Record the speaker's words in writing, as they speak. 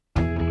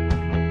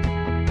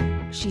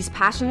She's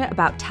passionate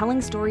about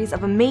telling stories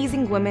of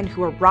amazing women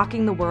who are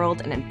rocking the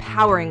world and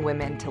empowering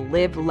women to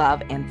live,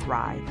 love, and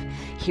thrive.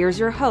 Here's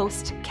your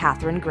host,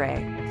 Katherine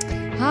Gray.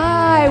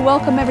 Hi,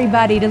 welcome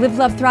everybody to Live,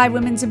 Love, Thrive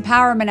Women's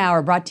Empowerment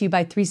Hour, brought to you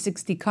by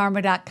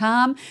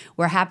 360karma.com.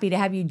 We're happy to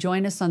have you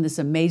join us on this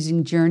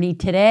amazing journey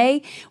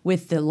today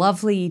with the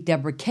lovely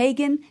Deborah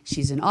Kagan.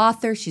 She's an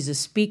author, she's a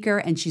speaker,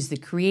 and she's the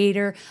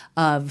creator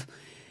of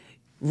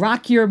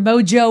Rock Your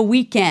Mojo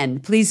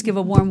Weekend. Please give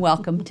a warm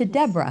welcome to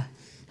Deborah.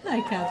 Hi,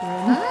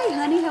 Katherine. Hi,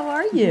 honey. How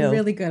are you?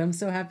 Really good. I'm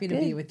so happy to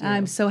be with you.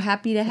 I'm so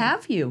happy to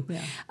have you.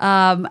 Yeah.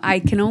 I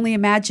can only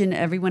imagine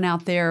everyone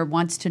out there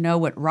wants to know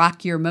what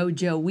Rock Your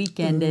Mojo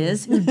Weekend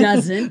is. Who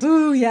doesn't?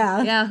 Ooh,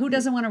 yeah. Yeah, who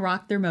doesn't want to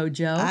rock their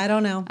mojo? I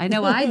don't know. I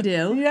know I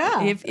do.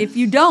 Yeah. If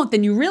you don't,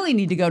 then you really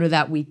need to go to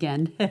that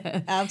weekend.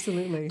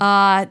 Absolutely.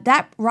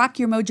 That Rock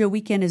Your Mojo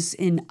Weekend is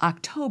in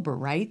October,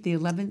 right? The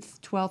 11th,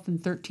 12th, and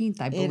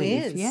 13th, I believe.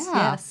 It is.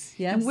 Yeah.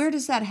 Yes. And where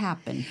does that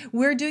happen?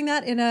 We're doing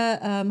that in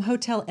a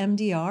Hotel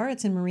MDR.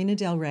 It's in Marina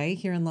Del Rey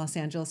here in Los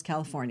Angeles,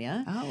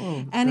 California.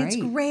 Oh, and great. it's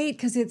great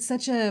because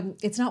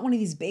it's not one of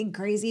these big,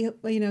 crazy,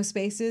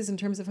 spaces in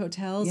terms of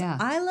hotels. Yeah.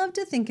 I love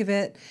to think of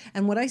it,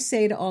 and what I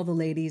say to all the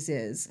ladies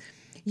is,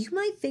 you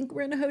might think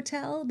we're in a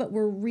hotel, but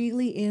we're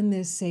really in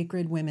this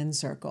sacred women's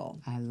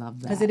circle. I love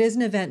that. Because it is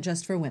an event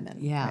just for women.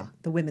 Yeah. Right?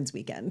 The Women's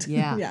Weekend.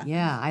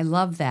 Yeah. I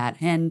love that.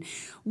 And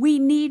we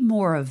need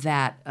more of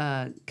that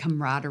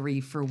camaraderie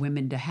for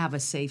women to have a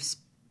safe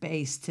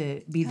space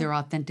to be their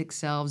authentic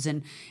selves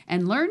and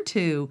learn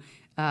to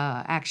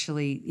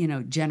actually,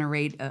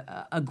 generate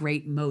a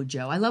great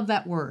mojo. I love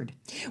that word.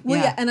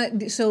 Well,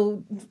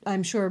 so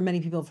I'm sure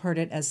many people have heard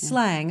it as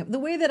slang. The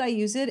way that I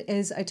use it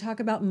is I talk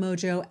about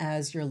mojo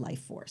as your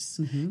life force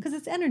because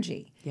it's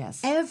energy. Yes.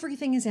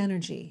 Everything is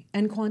energy,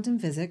 and quantum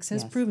physics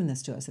has proven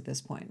this to us at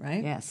this point,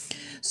 right? Yes.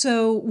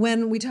 So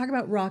when we talk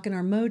about rocking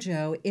our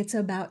mojo, it's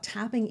about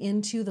tapping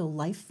into the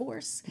life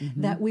force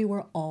that we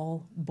were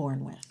all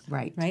born with.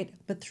 Right. Right?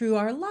 But through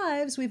our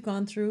lives, we've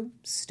gone through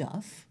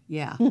stuff.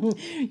 Yeah.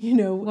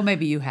 Well,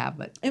 maybe you have,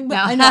 but I know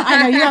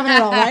you haven't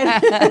at all,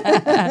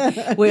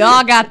 right? We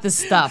all got the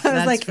stuff. I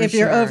was like, if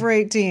you're over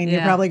 18,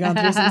 you've probably gone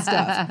through some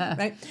stuff,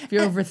 right? If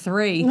you're over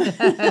 3. Yeah,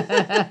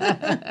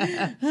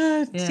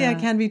 it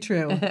can be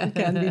true. It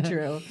can be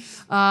true.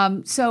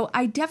 So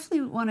I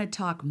definitely want to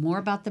talk more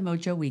about the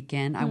Mojo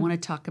Weekend. I want to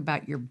talk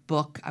about your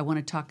book. I want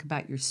to talk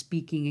about your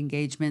speaking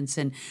engagements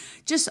and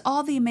just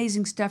all the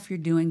amazing stuff you're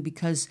doing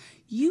because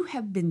you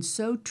have been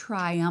so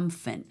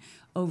triumphant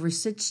over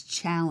such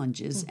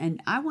challenges.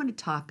 And I want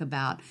to talk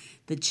about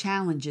the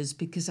challenges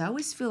because I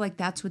always feel like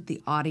that's what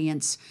the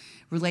audience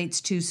relates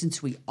to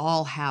since we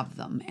all have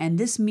them. And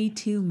this Me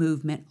Too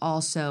movement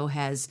also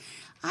has,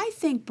 I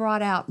think,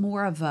 brought out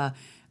more of an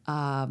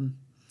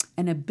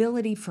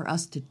ability for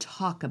us to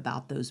talk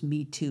about those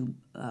Me Too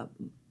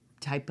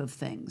type of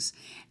things.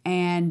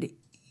 And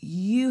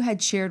you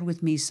had shared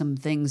with me some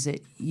things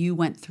that you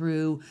went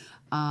through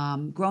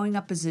growing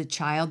up as a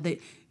child that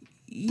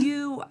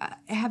you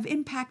have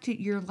impacted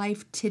your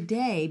life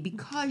today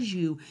because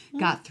you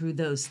got through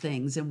those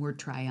things and were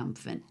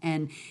triumphant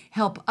and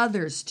help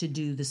others to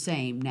do the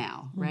same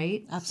now,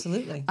 right?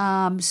 Absolutely.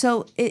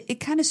 So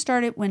it kind of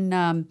started when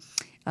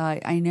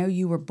I know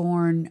you were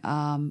born,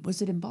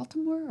 was it in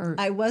Baltimore? Or?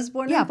 I was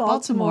born in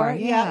Baltimore.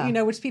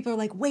 Yeah. Which people are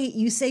like, wait,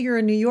 you say you're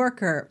a New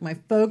Yorker. My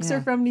folks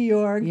are from New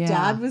York. Yeah.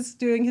 Dad was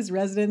doing his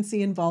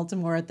residency in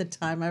Baltimore at the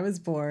time I was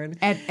born.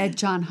 At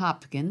Johns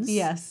Hopkins.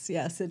 Yes,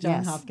 at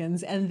Johns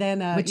Hopkins. And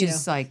then, which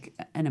is like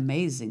an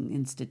amazing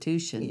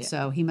institution. Yeah.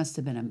 So he must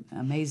have been an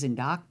amazing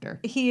doctor.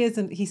 He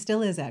isn't. He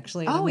still is,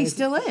 actually. Oh, he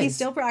still is? He's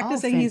still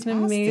practicing. Oh, he's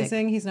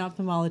amazing. He's an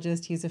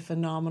ophthalmologist. He's a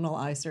phenomenal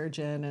eye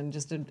surgeon and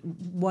just a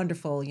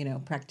wonderful,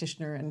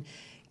 practitioner and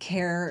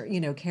care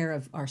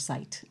of our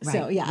sight. Right,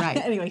 so right.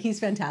 Anyway, he's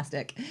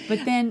fantastic.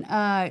 But then,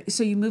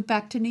 so you moved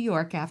back to New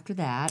York after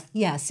that.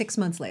 Yeah, 6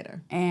 months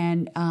later.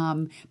 And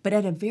but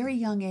at a very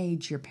young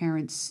age, your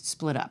parents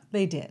split up.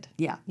 They did.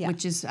 Yeah,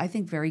 which is I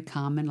think very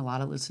common. A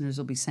lot of listeners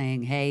will be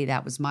saying, "Hey,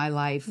 that was my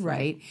life,"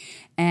 right?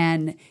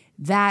 And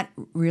that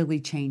really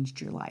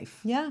changed your life.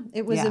 Yeah,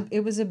 it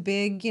was a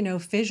big,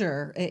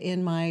 fissure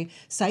in my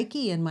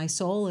psyche and my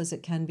soul, as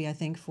it can be, I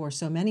think, for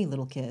so many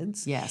little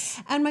kids.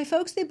 Yes. And my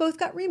folks, they both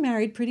got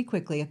remarried pretty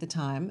quickly at the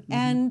time.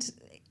 And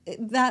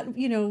that,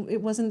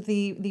 it wasn't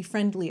the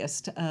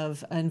friendliest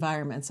of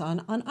environments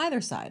on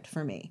either side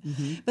for me.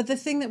 But the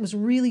thing that was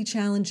really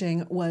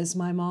challenging was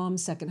my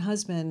mom's second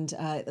husband.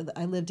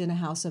 I lived in a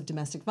house of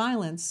domestic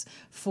violence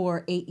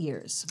for 8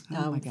 years,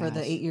 for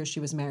the 8 years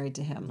she was married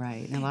to him.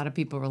 Right, and a lot of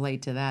people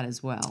relate to that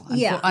as well.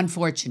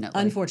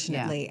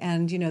 Unfortunately. Yeah.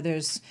 And,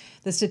 there's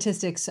the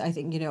statistics, I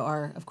think,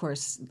 are, of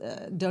course,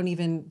 don't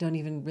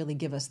even really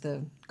give us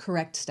the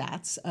correct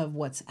stats of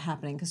what's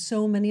happening because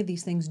so many of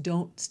these things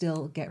don't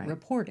still get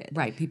reported.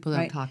 Right, people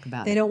don't talk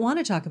about it. They don't want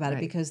to talk about it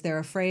because they're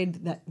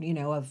afraid that,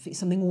 of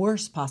something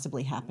worse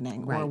possibly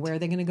happening or where are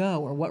they going to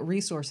go or what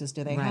resources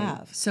do they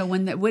have. So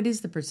what is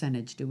the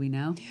percentage, do we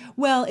know?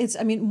 Well, it's,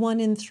 1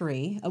 in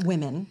 3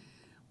 women.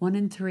 1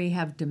 in 3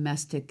 have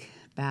domestic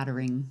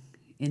battering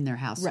in their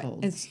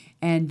household. Right.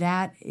 And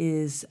that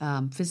is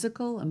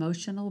physical,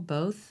 emotional,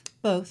 both?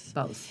 Both.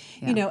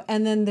 Yeah.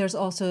 And then there's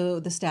also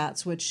the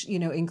stats, which,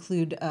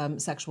 include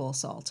sexual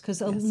assault.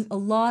 Because a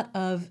lot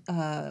of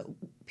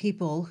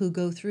people who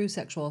go through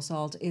sexual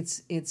assault,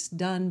 it's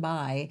done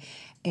by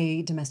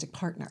a domestic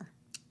partner.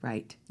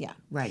 Right. Yeah.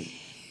 Right.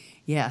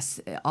 Yes,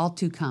 all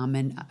too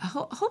common.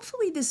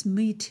 Hopefully this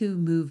Me Too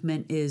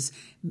movement is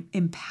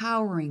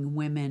empowering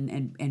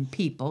women and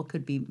people,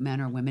 could be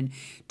men or women,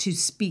 to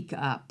speak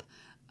up.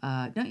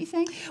 Don't you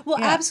think? Well,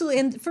 absolutely.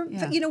 And for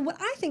what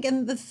I think,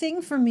 and the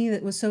thing for me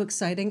that was so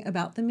exciting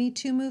about the Me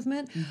Too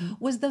movement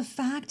was the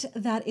fact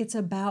that it's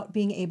about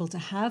being able to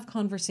have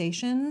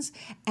conversations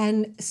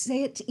and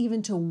say it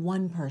even to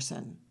one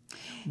person.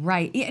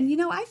 Right. And,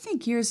 I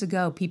think years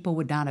ago people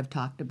would not have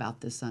talked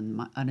about this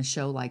on a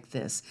show like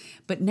this.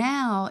 But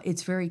now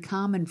it's very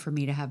common for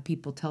me to have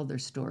people tell their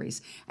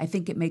stories. I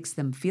think it makes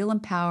them feel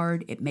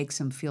empowered. It makes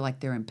them feel like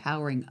they're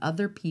empowering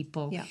other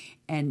people. Yeah.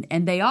 And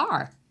they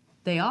are.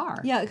 They are.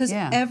 Yeah, because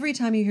every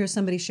time you hear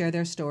somebody share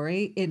their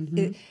story,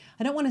 it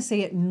I don't want to say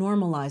it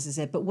normalizes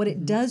it, but what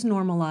it does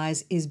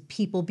normalize is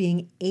people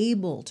being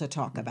able to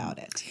talk about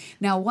it.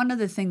 Now, one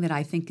other thing that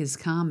I think is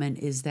common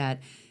is that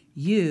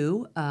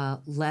you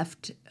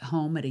left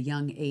home at a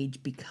young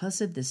age because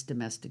of this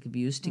domestic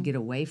abuse to get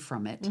away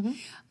from it,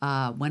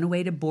 went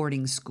away to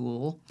boarding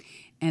school,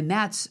 and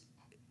that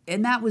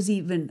was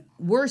even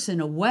worse in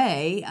a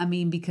way. I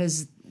mean,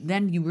 because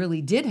then you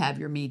really did have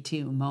your Me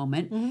Too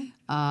moment,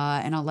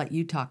 and I'll let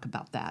you talk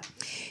about that.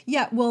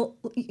 Yeah, well,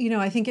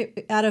 I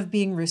think out of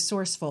being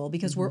resourceful,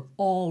 because we're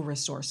all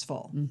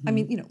resourceful. I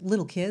mean,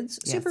 little kids,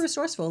 super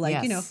resourceful.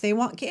 Like, if they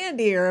want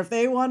candy or if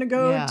they want to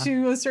go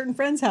to a certain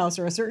friend's house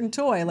or a certain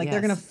toy, like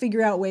they're going to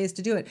figure out ways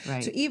to do it.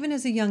 Right. So even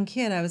as a young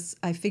kid,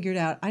 I figured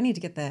out I need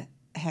to get the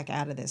heck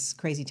out of this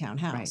crazy town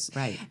house.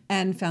 Right.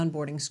 And found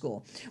boarding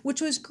school,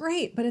 which was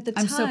great. But at the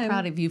time... I'm so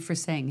proud of you for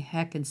saying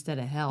heck instead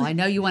of hell. I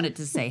know you wanted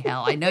to say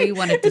hell. I know you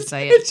wanted to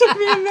say it. It took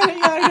me a minute.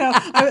 Yeah, I know.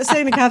 I was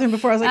saying to Catherine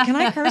before, I was like, can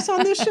I curse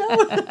on this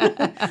show?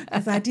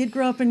 Because I did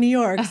grow up in New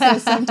York, so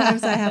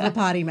sometimes I have a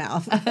potty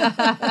mouth.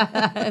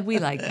 We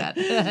like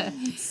that.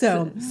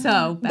 So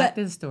back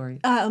to the story.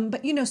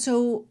 But,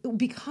 so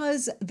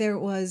because there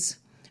was...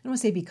 I don't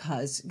want to say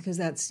because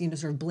that's,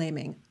 sort of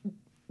blaming...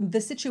 The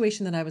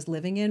situation that I was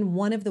living in,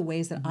 one of the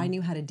ways that I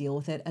knew how to deal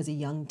with it as a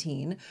young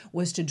teen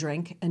was to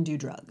drink and do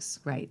drugs.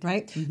 Right.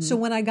 So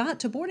when I got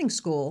to boarding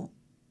school,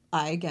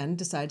 I, again,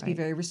 decided to be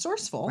very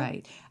resourceful.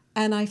 Right.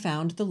 And I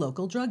found the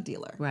local drug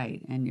dealer.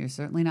 Right. And you're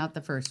certainly not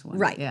the first one.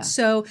 Right. Yeah.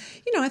 So,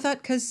 I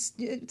thought, because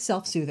it's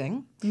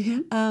self-soothing.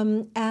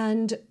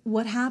 And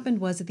what happened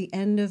was at the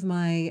end of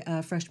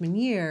my freshman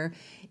year,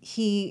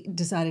 he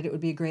decided it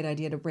would be a great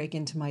idea to break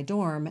into my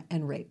dorm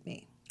and rape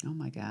me. Oh,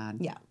 my God.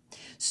 Yeah.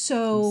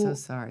 So I'm so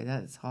sorry.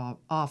 That's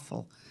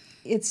awful.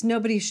 It's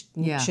nobody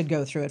should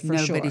go through it for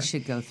sure. Nobody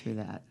should go through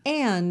that.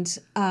 And,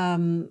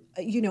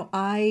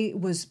 I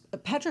was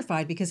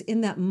petrified because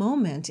in that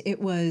moment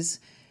it was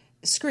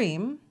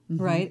scream,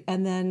 right?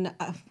 And then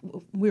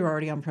we were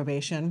already on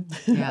probation.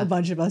 Yeah. A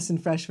bunch of us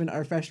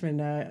our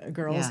freshman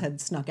girls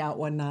had snuck out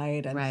one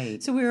night. And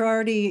right. So we were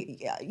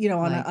already,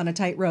 on a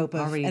tight rope.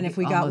 And if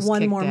we got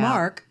one more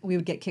mark, we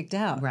would get kicked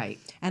out. Right.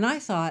 And I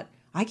thought,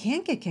 I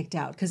can't get kicked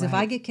out because if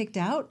I get kicked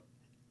out,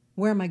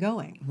 where am I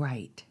going?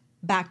 Right.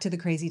 Back to the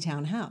crazy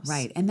town house.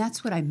 Right. And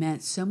that's what I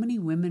meant. So many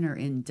women are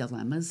in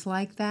dilemmas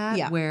like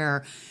that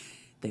where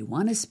they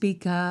want to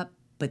speak up,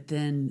 but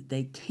then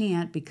they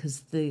can't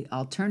because the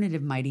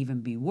alternative might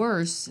even be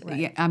worse. Right.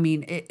 Yeah, I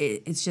mean,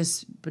 it's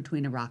just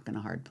between a rock and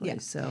a hard place. Yeah.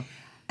 So,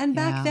 and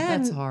back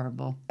then, that's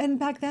horrible. And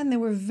back then, there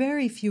were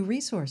very few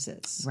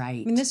resources.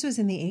 Right. I mean, this was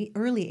in the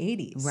early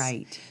 80s.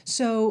 Right.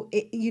 So,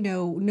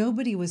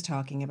 nobody was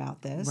talking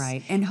about this.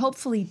 Right. And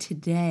hopefully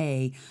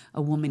today,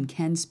 a woman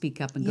can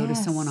speak up and go to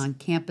someone on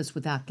campus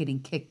without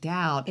getting kicked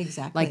out.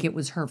 Exactly. Like it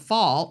was her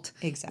fault.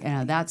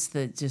 Exactly. That's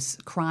the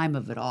just crime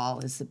of it all,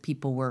 is that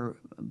people were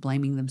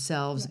blaming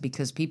themselves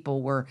because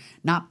people were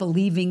not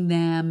believing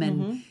them.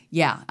 And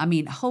I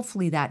mean,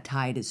 hopefully that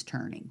tide is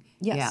turning.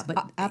 Yes, yeah,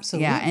 but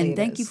absolutely. Yeah, and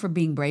thank you for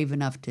being brave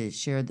enough to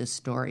share this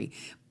story,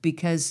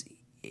 because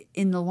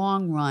in the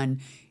long run,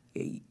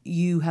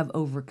 you have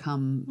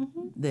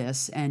overcome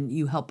this and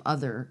you help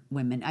other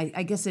women.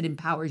 I guess it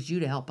empowers you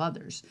to help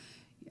others.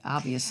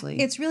 Obviously.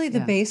 It's really the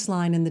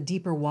baseline and the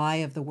deeper why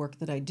of the work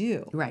that I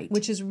do. Right.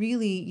 Which is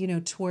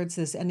really, towards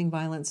this ending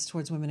violence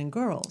towards women and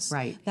girls.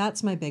 Right.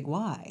 That's my big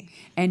why.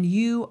 And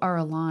you are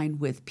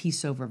aligned with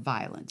Peace Over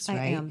Violence, right?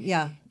 I am,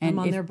 yeah. And I'm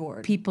on if their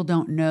board. People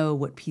don't know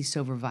what Peace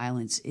Over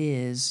Violence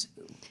is.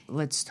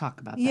 let's talk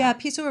about that. Yeah,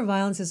 Peace Over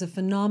Violence is a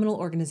phenomenal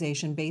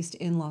organization based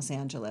in Los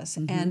Angeles.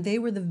 And they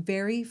were the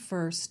very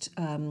first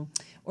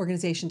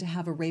organization to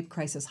have a rape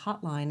crisis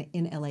hotline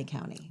in LA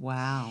County.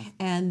 Wow.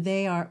 And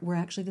we're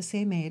actually the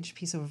same age,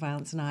 Peace Over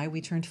Violence and I.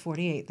 We turned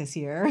 48 this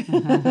year.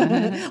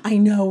 I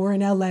know we're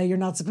in LA. You're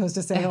not supposed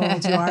to say how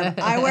old you are.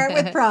 I wear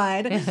it with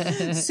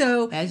pride.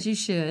 So as you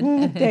should.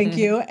 Thank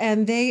you.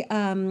 And they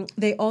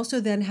also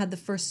then had the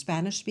first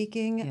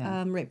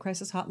Spanish-speaking rape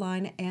crisis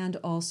hotline, and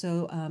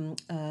also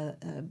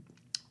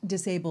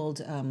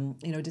disabled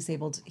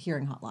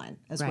hearing hotline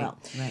as well.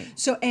 Right.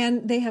 So,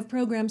 and they have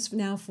programs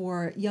now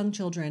for young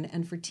children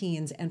and for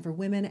teens and for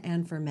women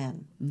and for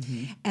men.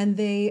 And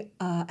they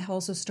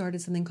also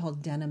started something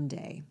called Denim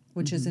Day,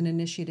 which is an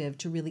initiative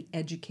to really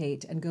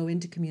educate and go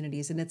into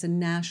communities, and it's a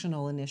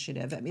national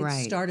initiative. I mean,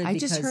 it started I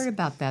because... just heard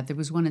about that. There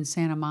was one in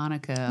Santa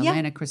Monica.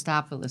 Elena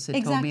Christopoulos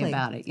had told me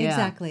about it.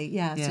 Exactly.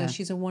 So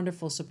she's a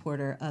wonderful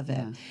supporter of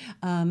it.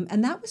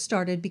 And that was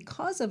started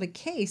because of a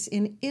case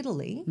in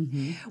Italy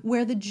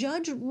where the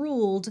judge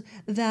ruled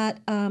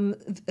that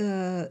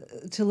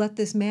to let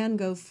this man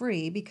go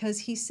free,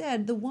 because he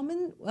said the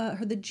woman,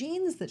 the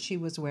jeans that she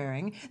was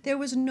wearing, there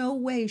was no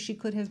way she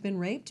could have been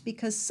raped,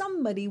 because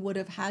somebody would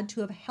have had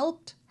to have helped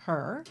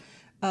her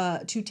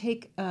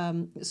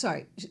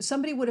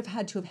somebody would have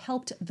had to have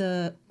helped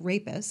the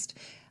rapist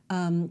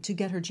to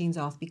get her jeans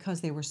off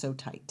because they were so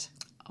tight.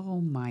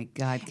 Oh my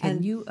God!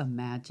 Can you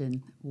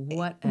imagine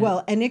what?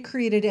 And it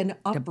created an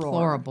uproar.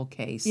 Deplorable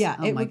case. Yeah,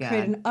 oh it my would God.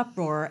 create an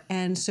uproar,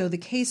 and so the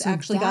case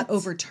actually got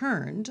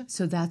overturned.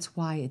 So that's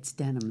why it's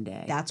Denim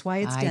Day. That's why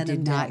it's Denim Day. I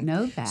did not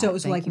know that. So it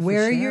was Thank you for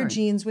wear your sharing.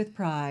 jeans with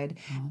pride,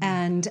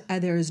 and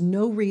there is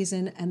no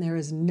reason, and there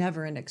is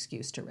never an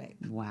excuse to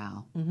rape.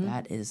 Wow,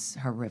 that is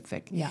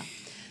horrific. Yeah.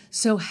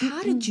 So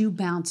how did you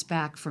bounce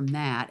back from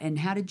that, and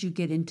how did you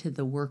get into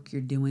the work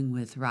you're doing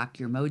with Rock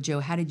Your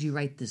Mojo? How did you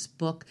write this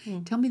book?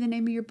 Tell me the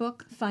name of your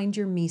book. Find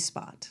Your Me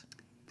Spot.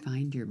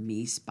 Find Your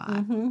Me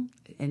Spot.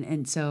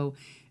 And so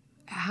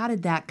how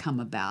did that come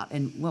about,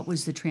 and what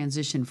was the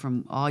transition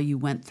from all you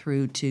went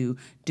through to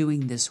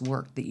doing this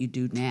work that you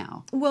do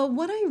now? Well,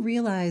 what I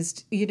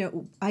realized,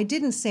 I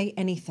didn't say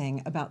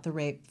anything about the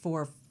rape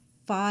for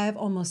 5,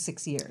 almost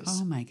 6 years.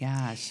 Oh my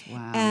gosh!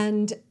 Wow.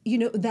 And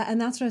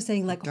that's what I was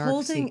saying. Like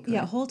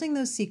holding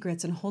those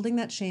secrets and holding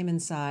that shame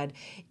inside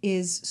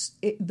is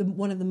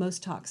one of the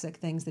most toxic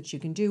things that you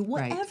can do.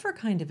 Whatever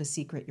kind of a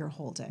secret you're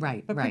holding,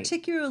 but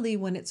particularly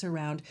when it's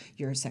around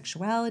your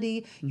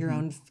sexuality, your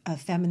own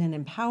feminine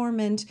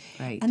empowerment,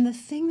 and the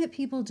thing that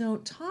people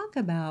don't talk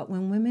about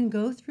when women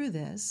go through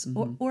this,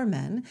 or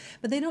men,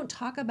 but they don't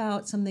talk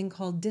about something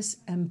called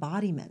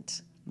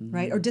disembodiment.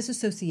 Right? Or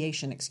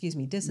disassociation,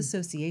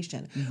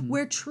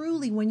 where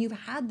truly when you've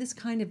had this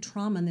kind of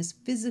trauma and this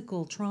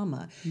physical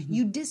trauma,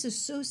 you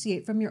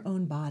disassociate from your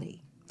own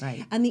body.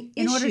 Right. And the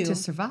in issue, order to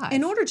survive.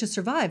 In order to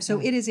survive.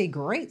 So it is a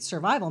great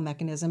survival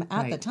mechanism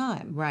at the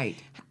time. Right.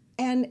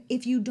 And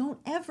if you don't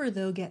ever,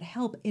 though, get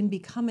help in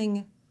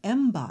becoming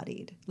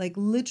embodied, like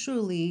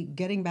literally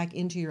getting back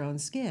into your own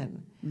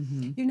skin,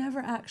 you're never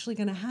actually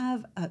going to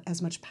have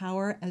as much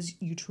power as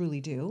you truly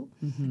do.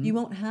 You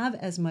won't have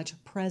as much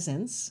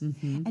presence,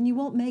 and you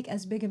won't make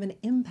as big of an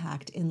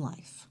impact in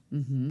life.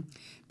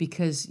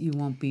 Because you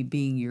won't be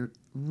being your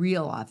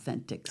real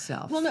authentic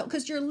self. Well, no,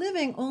 because you're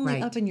living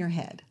only up in your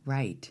head.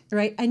 Right.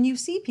 And you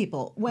see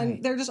people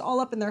when they're just all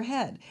up in their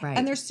head.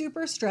 And they're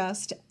super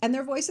stressed, and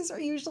their voices are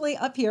usually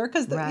up here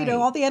because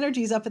all the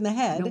energy's up in the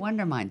head. No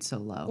wonder mine's so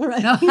low.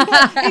 Right. No.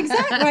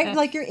 Exactly. Right.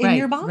 Like you're in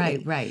your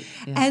body. Right.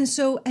 Yeah.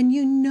 And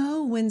you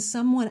know when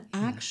someone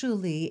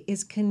actually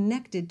is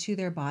connected to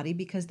their body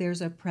because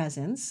there's a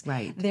presence.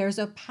 Right. There's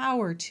a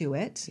power to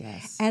it.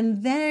 Yes.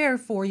 And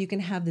therefore you can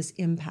have this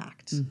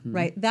impact.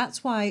 Right.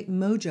 That's why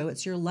Mojo,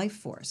 it's your life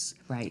force.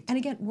 Right. And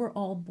again, we're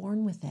all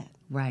born with it.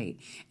 Right.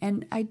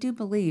 And I do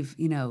believe,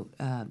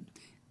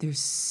 there's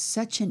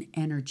such an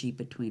energy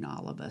between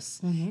all of us.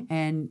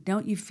 And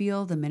don't you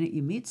feel the minute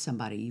you meet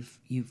somebody,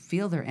 you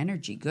feel their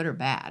energy, good or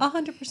bad?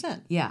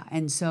 100%. Yeah.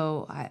 And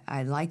so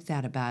I like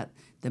that about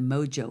the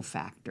mojo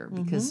factor,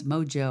 because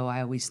mojo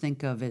I always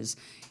think of as,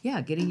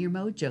 getting your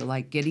mojo,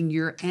 like getting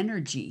your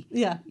energy,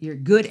 your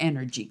good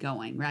energy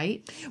going,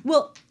 right?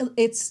 Well,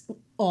 it's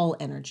all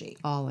energy.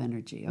 All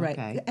energy, okay.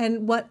 Right.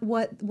 And what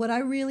I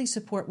really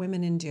support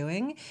women in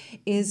doing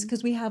is,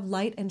 because we have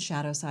light and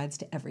shadow sides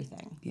to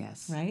everything.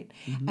 Yes. Right?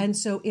 And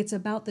so it's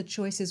about the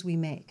choices we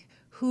make.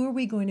 Who are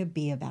we going to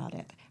be about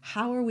it?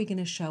 How are we going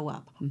to show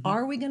up?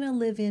 Are we going to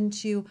live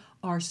into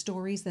our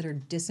stories that are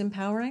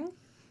disempowering?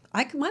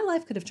 My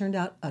life could have turned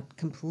out a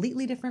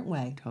completely different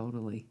way.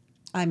 Totally.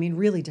 I mean,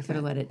 really different.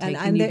 Could have let it take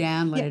you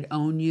down, let it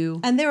own you.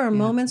 And there are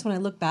moments when I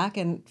look back,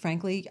 and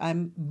frankly,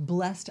 I'm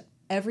blessed.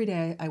 Every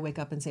day I wake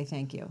up and say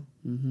thank you,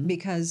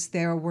 because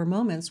there were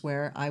moments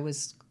where I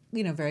was,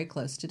 very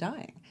close to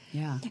dying.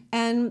 Yeah.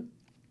 And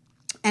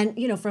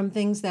from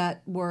things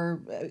that were,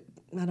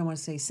 I don't want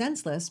to say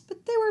senseless,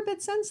 but they were a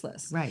bit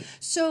senseless. Right.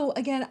 So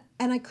again,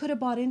 and I could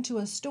have bought into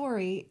a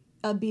story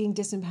of being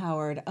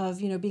disempowered, of,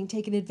 being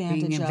taken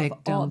advantage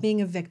of,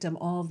 being a victim,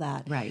 all of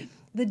that. Right.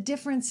 the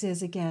difference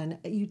is, again,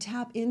 you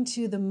tap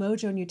into the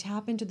mojo and you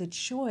tap into the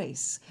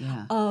choice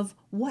of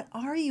what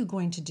are you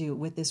going to do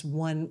with this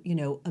one,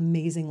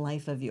 amazing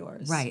life of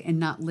yours. Right, and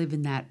not live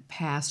in that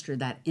past or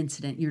that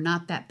incident. You're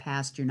not that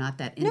past, you're not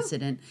that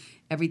incident. No.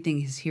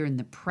 Everything is here in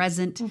the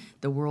present.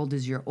 The world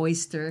is your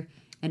oyster,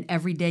 and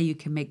every day you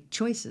can make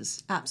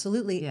choices.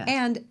 Absolutely. Yeah.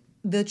 And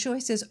the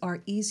choices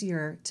are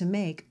easier to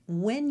make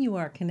when you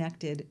are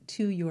connected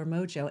to your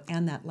mojo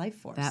and that life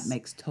force. That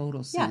makes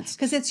total sense. Yeah,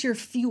 because it's your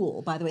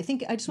fuel, by the way.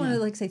 I just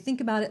want to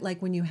think about it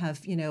like when you have,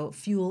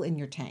 fuel in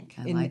your tank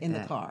in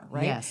the car,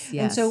 right? Yes.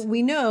 And so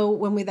we know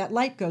when that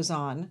light goes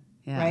on,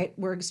 right,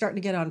 we're starting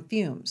to get on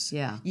fumes.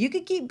 Yeah. You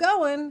could keep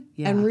going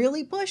and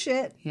really push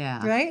it,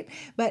 right?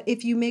 But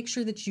if you make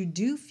sure that you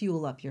do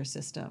fuel up your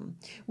system,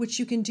 which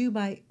you can do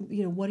by,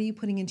 what are you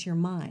putting into your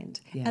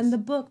mind? Yes. And the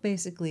book,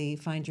 basically,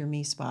 Find Your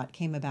Me Spot,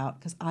 came about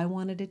because I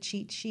wanted a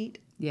cheat sheet.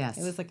 Yes.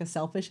 It was like a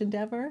selfish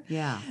endeavor.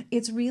 Yeah.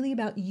 It's really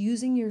about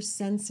using your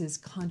senses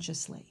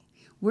consciously.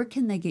 Where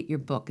can they get your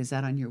book? Is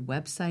that on your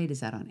website?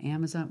 Is that on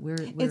Amazon? Where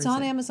it's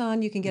on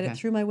Amazon. You can get it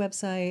through my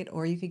website,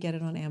 or you could get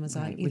it on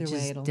Amazon. Right, Either which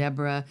way, is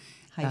Deborah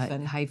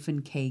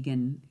hyphen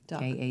Kagan,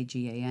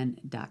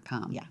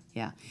 Kagan.com.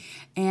 Yeah.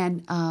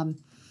 And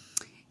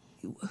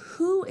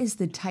who is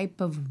the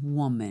type of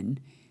woman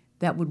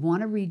that would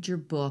want to read your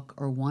book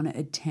or want to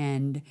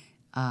attend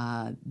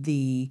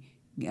the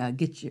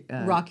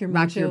Rock Your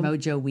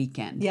Mojo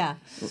weekend? Yeah.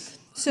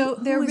 So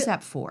who is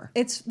that for?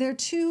 They're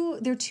two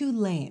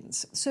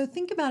lanes. So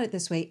think about it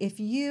this way: if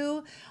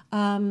you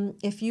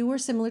were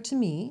similar to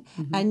me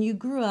and you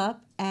grew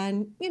up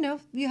and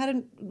you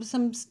had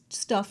some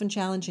stuff and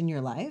challenge in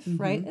your life,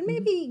 right? And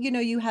maybe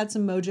you had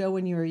some mojo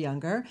when you were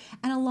younger,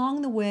 and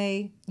along the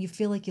way you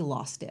feel like you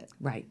lost it.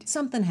 Right.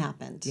 Something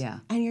happened. Yeah.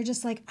 And you're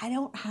just like, I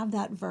don't have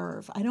that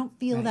verve. I don't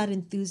feel that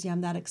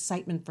enthusiasm, that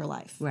excitement for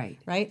life. Right.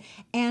 Right.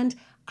 And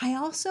I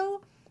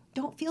also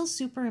don't feel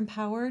super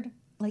empowered,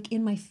 like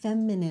in my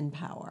feminine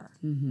power,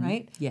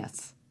 right?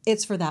 Yes.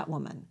 It's for that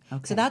woman.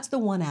 Okay. So that's the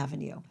one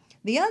avenue.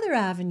 The other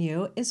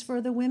avenue is for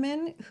the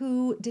women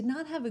who did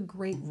not have a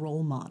great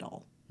role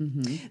model.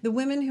 The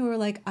women who are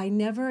like,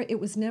 it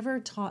was never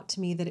taught to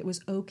me that it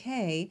was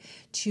okay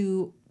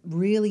to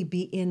really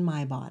be in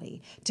my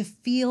body, to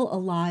feel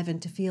alive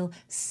and to feel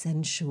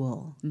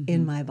sensual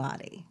in my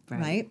body,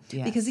 right?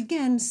 Yes. Because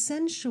again,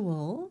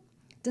 sensual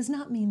does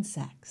not mean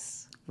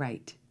sex.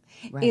 Right.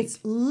 It's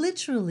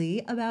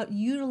literally about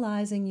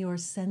utilizing your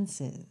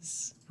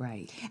senses.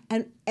 Right.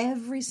 And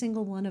every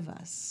single one of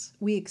us,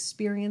 we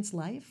experience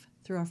life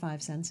through our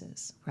five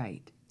senses.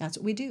 Right. That's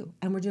what we do.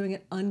 And we're doing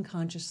it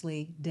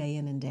unconsciously day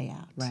in and day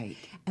out. Right.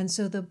 And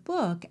so the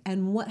book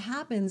and what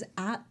happens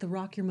at the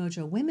Rock Your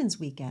Mojo Women's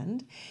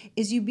Weekend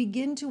is you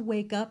begin to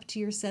wake up to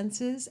your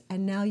senses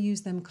and now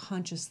use them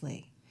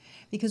consciously.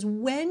 Because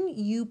when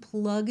you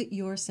plug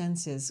your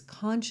senses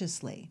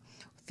consciously,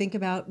 think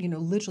about,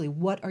 literally,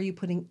 what are you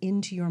putting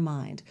into your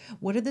mind?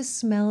 What are the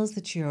smells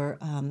that you're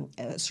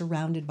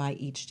surrounded by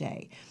each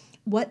day?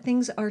 What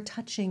things are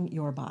touching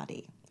your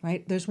body,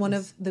 right? There's one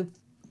of the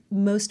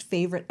most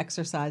favorite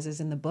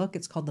exercises in the book.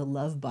 It's called the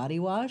Love Body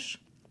Wash.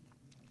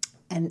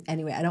 And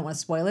anyway, I don't want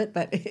to spoil it,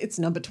 but it's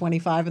number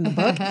 25 in the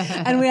book.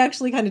 And we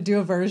actually kind of do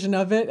a version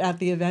of it at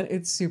the event.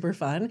 It's super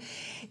fun.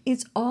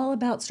 It's all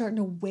about starting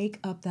to wake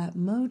up that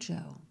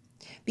mojo.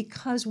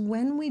 Because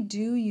when we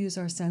do use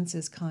our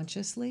senses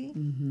consciously,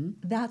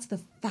 that's the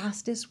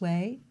fastest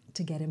way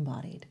to get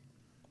embodied.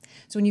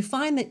 So when you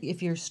find that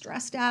if you're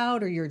stressed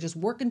out or you're just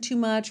working too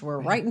much or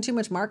writing too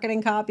much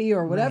marketing copy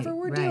or whatever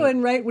we're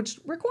doing, right, which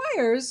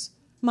requires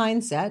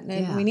mindset,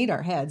 and we need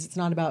our heads. It's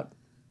not about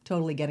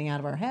totally getting out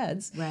of our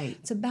heads. Right.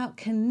 It's about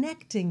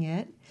connecting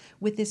it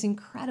with this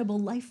incredible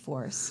life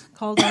force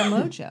called our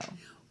mojo.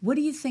 What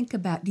do you think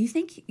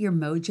your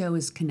mojo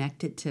is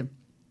connected to?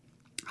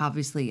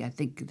 Obviously,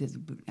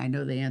 I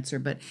know the answer,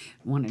 but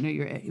I want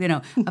to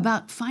know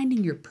about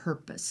finding your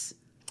purpose.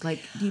 Like,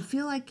 do you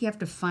feel like you have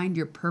to find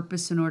your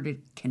purpose in order to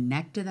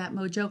connect to that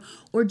mojo?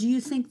 Or do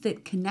you think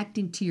that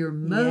connecting to your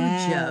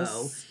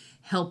mojo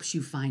helps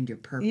you find your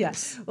purpose?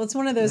 Yes. Well, it's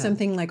one of those, I'm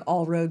thinking like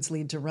all roads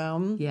lead to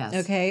Rome. Yes.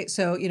 Okay.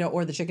 So,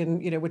 or the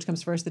chicken, which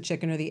comes first, the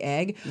chicken or the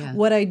egg? Yeah.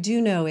 What I do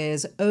know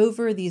is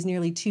over these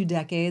nearly 2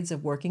 decades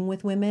of working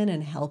with women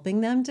and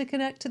helping them to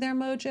connect to their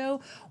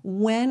mojo,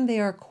 when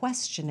they are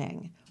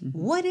questioning,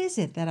 what is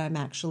it that I'm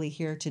actually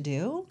here to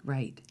do?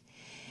 Right.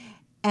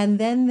 And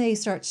then they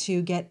start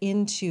to get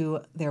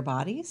into their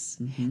bodies.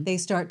 They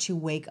start to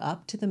wake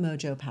up to the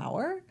mojo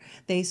power.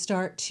 They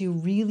start to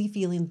really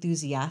feel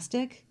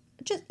enthusiastic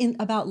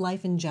about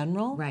life in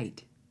general.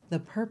 Right. The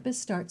purpose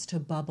starts to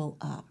bubble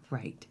up.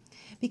 Right.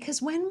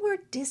 Because when we're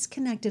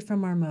disconnected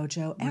from our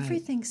mojo,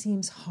 everything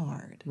seems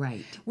hard.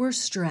 Right. We're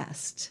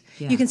stressed.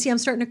 Yeah. You can see I'm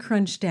starting to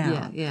crunch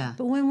down. Yeah.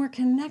 But when we're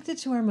connected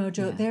to our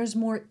mojo, there's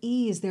more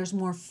ease, there's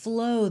more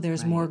flow,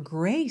 there's more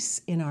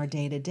grace in our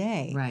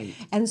day-to-day. Right.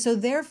 And so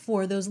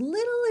therefore, those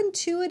little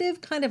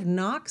intuitive kind of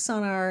knocks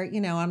on our,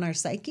 on our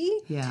psyche,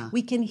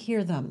 we can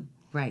hear them.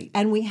 Right.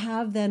 And we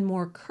have then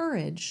more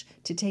courage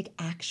to take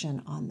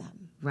action on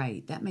them.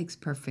 Right. That makes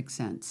perfect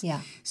sense.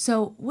 Yeah.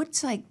 So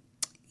what's like,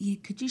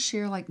 could you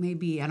share like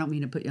maybe, I don't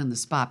mean to put you on the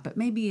spot, but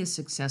maybe a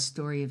success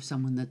story of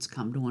someone that's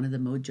come to one of the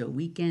Mojo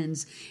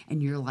weekends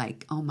and you're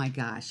like, oh my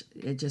gosh,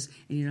 and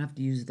you don't have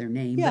to use their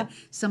name, Yeah. but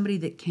somebody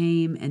that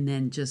came and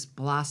then just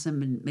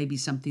blossomed and maybe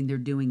something they're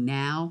doing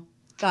now?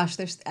 Gosh,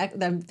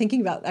 I'm thinking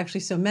about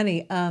actually so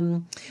many.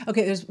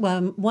 Okay, there's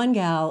one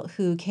gal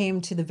who came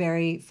to the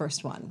very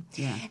first one.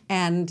 Yeah.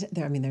 And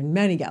there are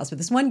many gals, but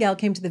this one gal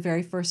came to the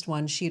very first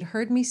one. She had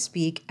heard me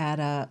speak at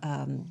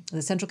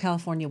the Central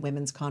California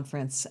Women's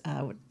Conference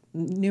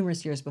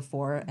numerous years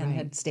before and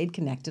had stayed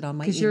connected on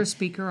my Because you're a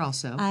speaker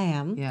also. I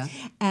am. Yeah.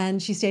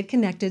 And she stayed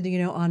connected,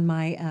 on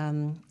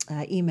my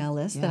email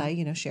list that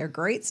I, share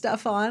great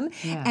stuff on.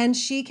 Yeah. And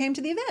she came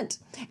to the event.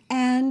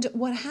 And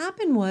what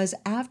happened was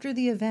after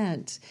the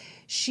event,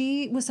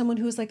 she was someone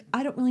who was like,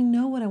 I don't really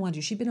know what I want to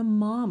do. She'd been a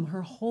mom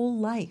her whole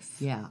life.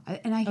 Yeah.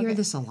 And I hear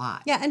this a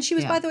lot. Yeah. And she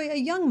was, by the way, a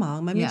young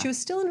mom. I mean, Yeah. she was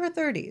still in her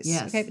 30s.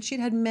 Yes. Okay. But she'd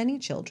had many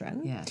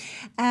children. Yes.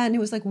 And it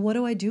was like, what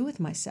do I do with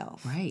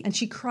myself? Right. And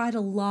she cried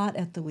a lot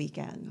at the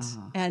weekend.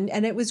 And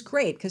it was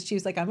great because she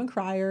was like, I'm a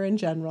crier in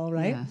general,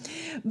 right? Yeah.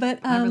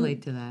 But I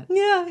relate to that.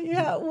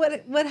 Yeah.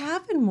 What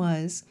happened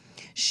was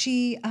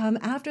she,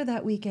 after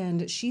that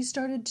weekend, she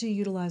started to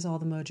utilize all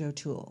the Mojo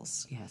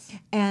tools. Yes.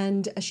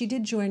 And she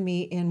did join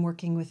me in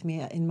working with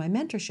me in my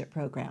mentorship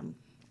program.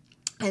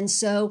 And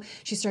so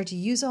she started to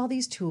use all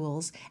these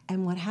tools.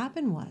 And what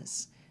happened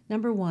was,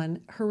 number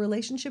one, her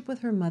relationship with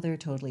her mother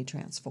totally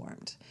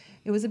transformed.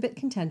 It was a bit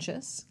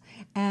contentious.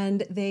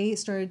 And she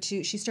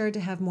started to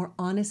have more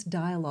honest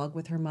dialogue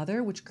with her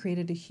mother, which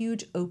created a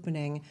huge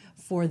opening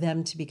for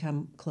them to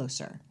become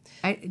closer.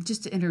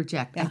 Just to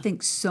interject, I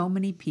think so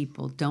many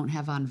people don't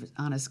have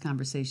honest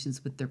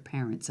conversations with their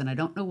parents. And I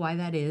don't know why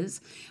that is,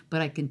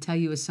 but I can tell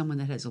you as someone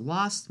that has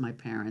lost my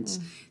parents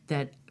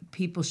that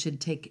people should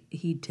take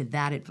heed to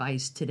that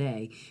advice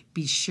today.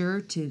 Be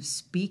sure to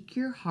speak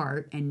your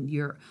heart and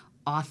your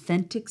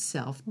authentic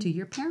self to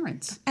your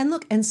parents. And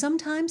look, and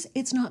sometimes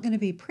it's not going to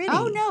be pretty.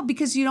 Oh no,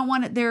 because you don't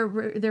want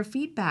their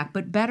feedback,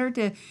 but better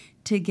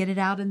to get it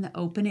out in the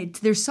open.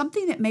 There's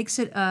something that makes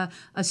it a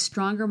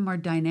stronger, more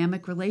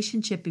dynamic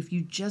relationship if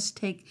you just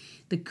take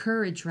the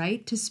courage,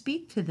 right, to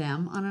speak to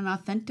them on an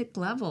authentic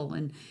level.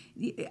 And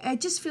I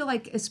just feel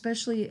like,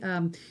 especially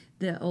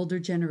the older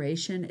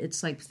generation,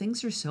 it's like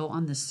things are so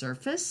on the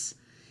surface.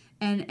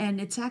 And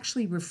it's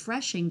actually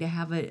refreshing to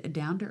have a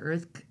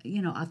down-to-earth,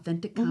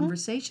 authentic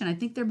conversation. I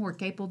think they're more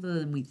capable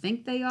than we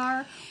think they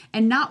are,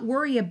 and not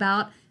worry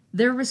about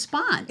their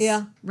response.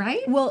 Yeah.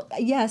 Right? Well,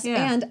 yes.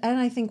 Yeah. And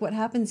I think what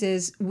happens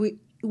is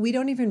we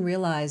don't even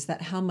realize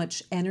that how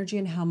much energy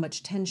and how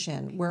much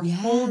tension we're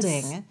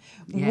holding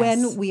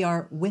when we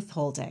are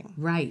withholding.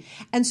 Right.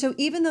 And so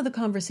even though the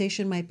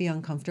conversation might be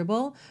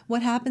uncomfortable,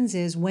 what happens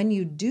is when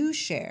you do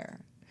share,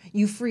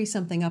 you free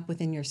something up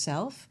within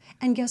yourself.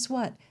 And guess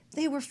what?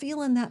 They were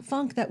feeling that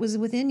funk that was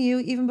within you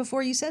even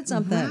before you said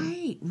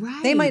something.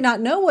 Right. They might not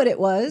know what it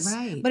was,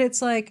 Right. but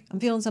it's like, I'm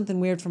feeling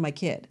something weird for my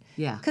kid.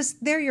 Yeah. Because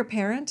they're your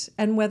parent,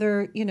 and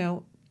whether,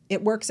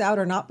 it works out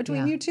or not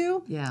between you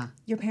two,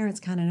 your parents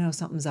kind of know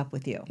something's up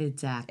with you.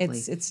 Exactly.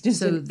 It's just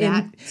so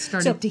that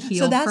started to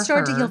heal. So that for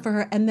started her. to heal for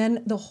her, and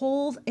then the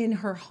whole in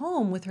her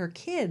home with her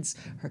kids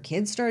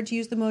started to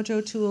use the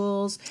Mojo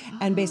tools,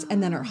 and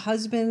then her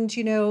husband,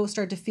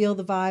 started to feel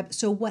the vibe.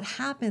 So what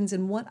happens,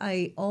 and what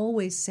I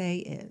always say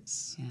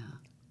is,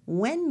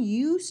 when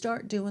you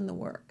start doing the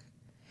work,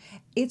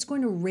 it's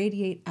going to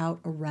radiate out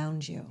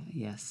around you.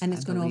 Yes, and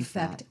it's going to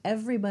affect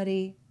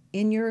everybody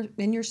in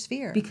your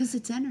sphere. Because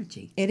it's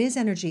energy. It is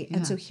energy.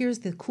 And so here's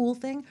the cool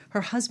thing.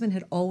 Her husband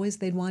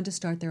they'd wanted to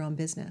start their own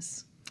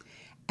business.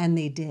 And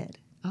they did.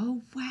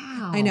 Oh,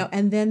 wow. I know.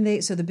 And then they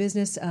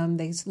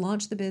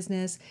launched the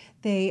business.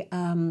 They,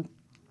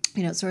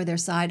 sort of their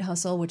side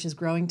hustle, which is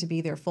growing to be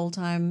their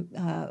full-time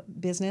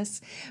business.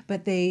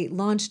 But they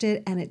launched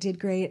it, and it did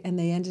great. And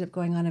they ended up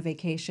going on a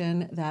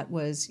vacation that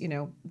was,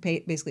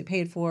 basically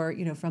paid for,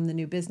 from the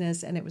new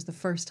business. And it was the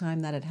first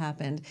time that had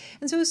happened.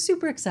 And so it was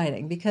super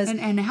exciting because...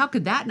 And how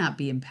could that not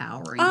be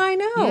empowering? I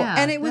know. Yeah,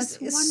 and it was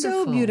so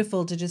wonderful.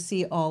 Beautiful to just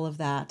see all of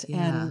that.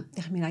 Yeah.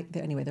 And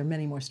anyway, there are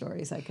many more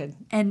stories I could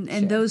And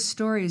share. those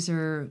stories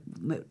are,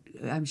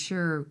 I'm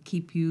sure,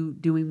 keep you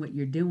doing what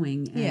you're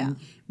doing and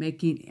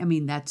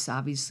making, that's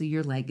obviously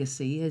your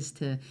legacy is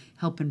to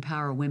help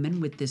empower women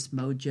with this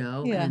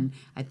Mojo. Yeah. And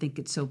I think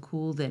it's so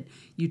cool that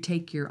you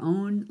take your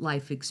own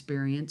life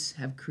experience,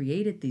 have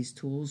created these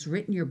tools,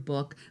 written your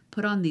book,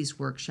 put on these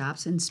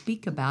workshops, and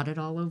speak about it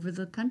all over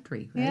the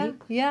country, right?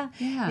 Yeah.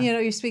 Yeah.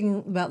 You're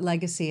speaking about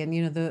legacy, and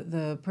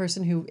the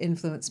person who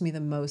influenced me the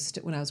most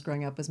when I was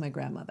growing up was my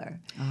grandmother.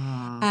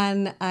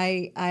 And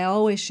I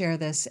always share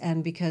this,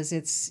 and because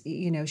it's,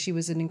 she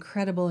was an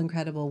incredible,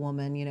 incredible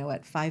woman,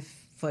 at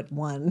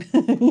 5'1",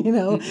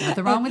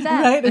 Nothing wrong with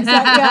that. Right,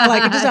 exactly. Yeah,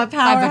 like just a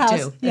powerhouse.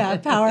 5'2". Yeah,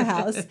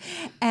 powerhouse.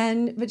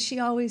 But she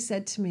always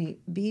said to me,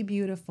 be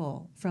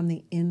beautiful from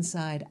the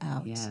inside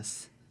out.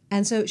 Yes.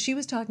 And so she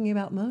was talking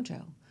about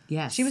Mojo.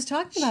 Yes. She was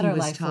talking about her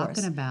life force. She was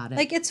talking about it.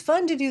 Like, it's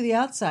fun to do the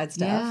outside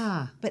stuff.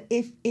 Yeah. But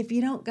if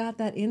you don't got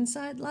that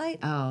inside light.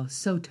 Oh,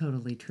 so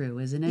totally true,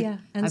 isn't it? Yeah.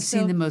 And I've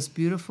seen the most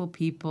beautiful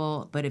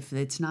people, but if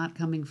it's not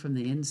coming from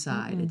the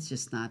inside, it's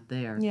just not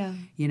there. Yeah.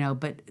 You know,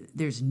 but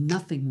there's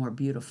nothing more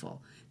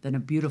beautiful than a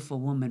beautiful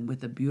woman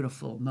with a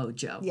beautiful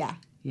mojo. Yeah.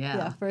 Yeah.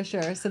 Yeah, for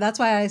sure. So that's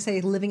why I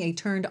say living a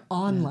turned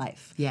on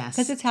life. Yes.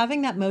 Because it's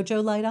having that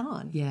mojo light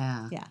on.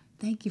 Yeah. Yeah.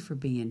 Thank you for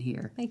being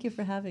here. Thank you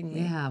for having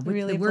me. Yeah,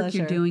 really the work pleasure.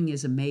 you're doing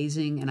is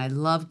amazing, and I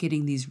love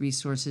getting these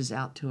resources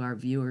out to our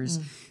viewers.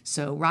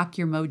 So Rock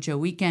Your Mojo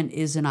Weekend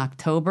is in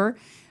October.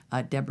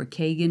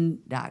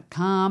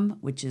 DeborahKagan.com,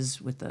 which is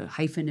with a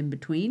hyphen in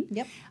between.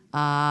 Yep.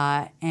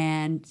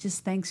 And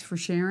just thanks for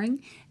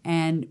sharing,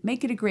 and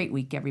make it a great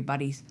week,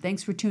 everybody.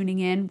 Thanks for tuning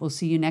in. We'll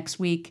see you next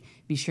week.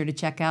 Be sure to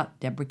check out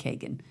Deborah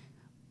Kagan.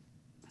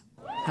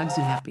 Hugs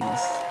and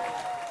happiness.